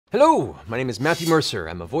Hello, my name is Matthew Mercer.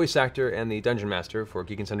 I'm a voice actor and the Dungeon Master for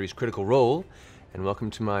Geek and Sundry's Critical Role, and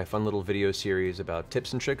welcome to my fun little video series about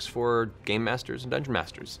tips and tricks for Game Masters and Dungeon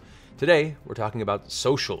Masters. Today, we're talking about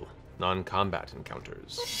social, non-combat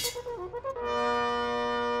encounters.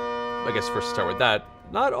 I guess first to start with that,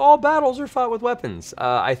 not all battles are fought with weapons.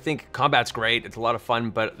 I think combat's great, it's a lot of fun,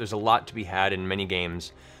 but there's a lot to be had in many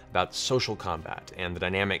games about social combat and the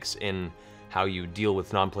dynamics in how you deal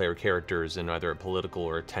with non-player characters in either a political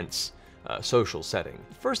or a tense social setting.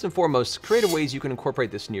 First and foremost, creative ways you can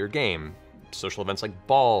incorporate this in your game. Social events like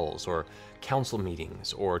balls, or council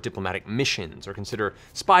meetings, or diplomatic missions, or consider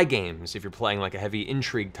spy games if you're playing like a heavy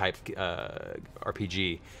intrigue type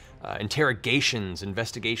RPG. Interrogations,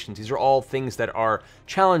 investigations, these are all things that are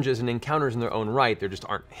challenges and encounters in their own right. There just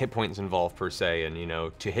aren't hit points involved per se,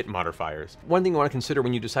 and to hit modifiers. One thing you want to consider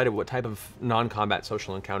when you decide what type of non-combat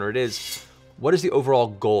social encounter it is, what is the overall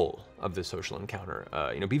goal of this social encounter?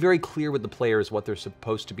 Be very clear with the players what they're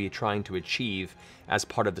supposed to be trying to achieve as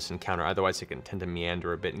part of this encounter, otherwise it can tend to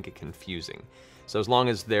meander a bit and get confusing. So as long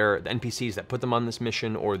as the NPCs that put them on this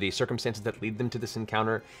mission or the circumstances that lead them to this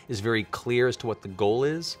encounter is very clear as to what the goal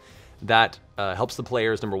is, that helps the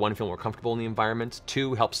players, number one, feel more comfortable in the environment.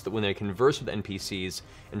 Two, helps that when they converse with NPCs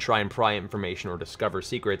and try and pry information or discover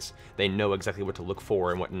secrets, they know exactly what to look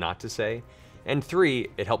for and what not to say. And three,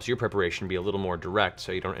 it helps your preparation be a little more direct,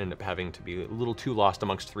 so you don't end up having to be a little too lost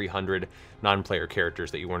amongst 300 non-player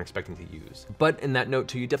characters that you weren't expecting to use. But in that note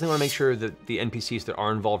too, you definitely want to make sure that the NPCs that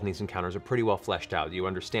are involved in these encounters are pretty well fleshed out. You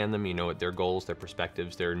understand them, you know what their goals, their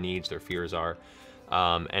perspectives, their needs, their fears are,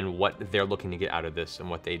 and what they're looking to get out of this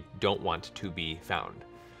and what they don't want to be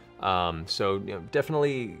found. So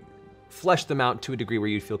definitely flesh them out to a degree where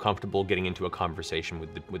you feel comfortable getting into a conversation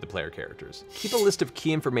with the player characters. Keep a list of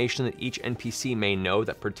key information that each NPC may know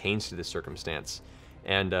that pertains to this circumstance,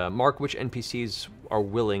 and mark which NPCs are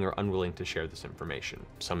willing or unwilling to share this information.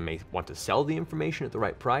 Some may want to sell the information at the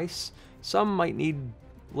right price, some might need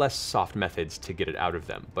less soft methods to get it out of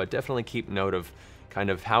them, but definitely keep note of kind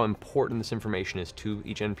of how important this information is to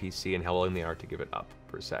each NPC and how willing they are to give it up,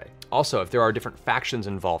 per se. Also, if there are different factions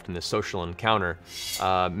involved in this social encounter,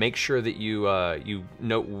 make sure that you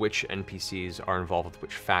note which NPCs are involved with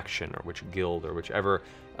which faction or which guild or whichever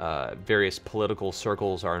various political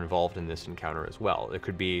circles are involved in this encounter as well. There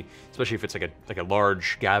could be, especially if it's like a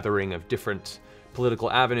large gathering of different political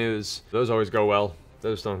avenues, those always go well.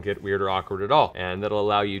 Those don't get weird or awkward at all. And that'll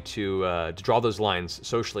allow you to draw those lines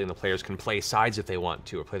socially, and the players can play sides if they want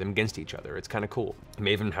to, or play them against each other. It's kind of cool. You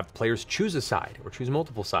may even have the players choose a side, or choose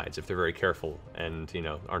multiple sides if they're very careful and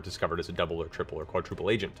aren't discovered as a double or triple or quadruple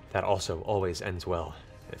agent. That also always ends well,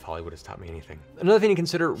 if Hollywood has taught me anything. Another thing to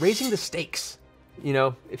consider, raising the stakes.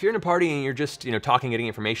 If you're in a party and you're just, talking, getting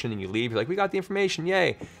information, and you leave, you're like, we got the information,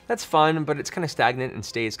 yay. That's fun, but it's kind of stagnant and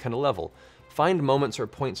stays kind of level. Find moments or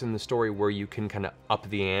points in the story where you can kind of up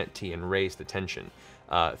the ante and raise the tension.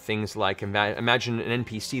 Things like, imagine an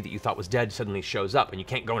NPC that you thought was dead suddenly shows up, and you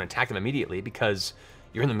can't go and attack them immediately because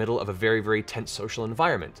you're in the middle of a very, very tense social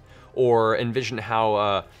environment. Or envision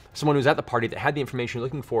how someone who's at the party that had the information you're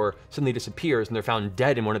looking for suddenly disappears, and they're found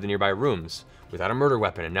dead in one of the nearby rooms without a murder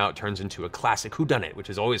weapon, and now it turns into a classic whodunit, which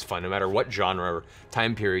is always fun no matter what genre or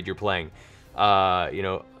time period you're playing.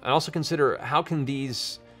 And also consider, how can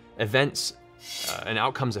these events and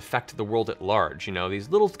outcomes affect the world at large? These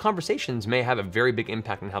little conversations may have a very big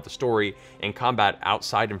impact on how the story and combat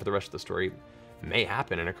outside and for the rest of the story may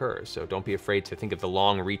happen and occur. So don't be afraid to think of the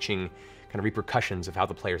long-reaching kind of repercussions of how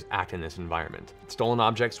the players act in this environment. Stolen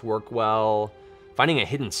objects work well. Finding a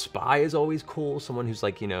hidden spy is always cool. Someone who's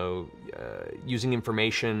like, using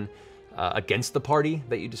information against the party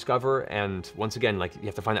that you discover. And once again, like, you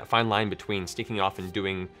have to find that fine line between sneaking off and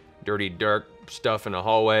doing dirty, dark stuff in a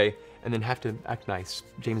hallway and then have to act nice,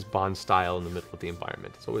 James Bond style, in the middle of the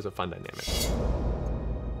environment. It's always a fun dynamic.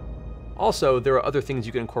 Also, there are other things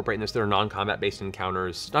you can incorporate in this that are non-combat based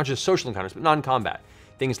encounters, not just social encounters, but non-combat.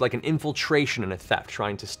 Things like an infiltration and a theft,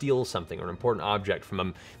 trying to steal something or an important object from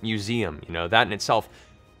a museum. That in itself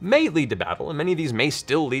may lead to battle, and many of these may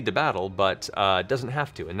still lead to battle, but it doesn't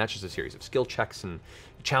have to, and that's just a series of skill checks and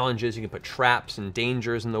challenges. You can put traps and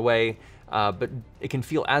dangers in the way, but it can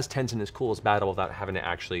feel as tense and as cool as battle without having to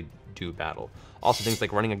actually do battle. Also, things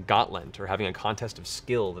like running a gauntlet or having a contest of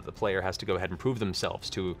skill that the player has to go ahead and prove themselves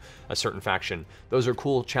to a certain faction. Those are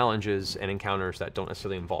cool challenges and encounters that don't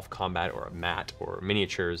necessarily involve combat or a mat or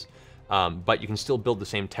miniatures, but you can still build the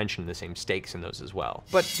same tension, the same stakes in those as well.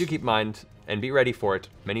 But do keep in mind, and be ready for it,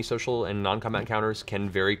 many social and non-combat encounters can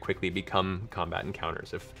very quickly become combat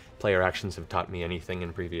encounters. If player actions have taught me anything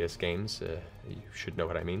in previous games, you should know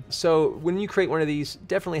what I mean. So when you create one of these,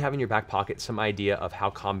 definitely have in your back pocket some idea of how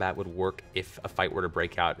combat would work if a fight were to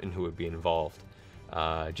break out and who would be involved,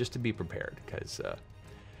 just to be prepared, because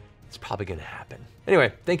it's probably going to happen.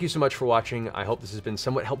 Anyway, thank you so much for watching. I hope this has been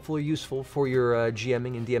somewhat helpful or useful for your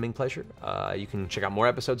GMing and DMing pleasure. You can check out more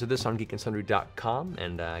episodes of this on geekandsundry.com,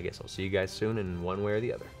 and I guess I'll see you guys soon in one way or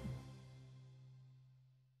the other.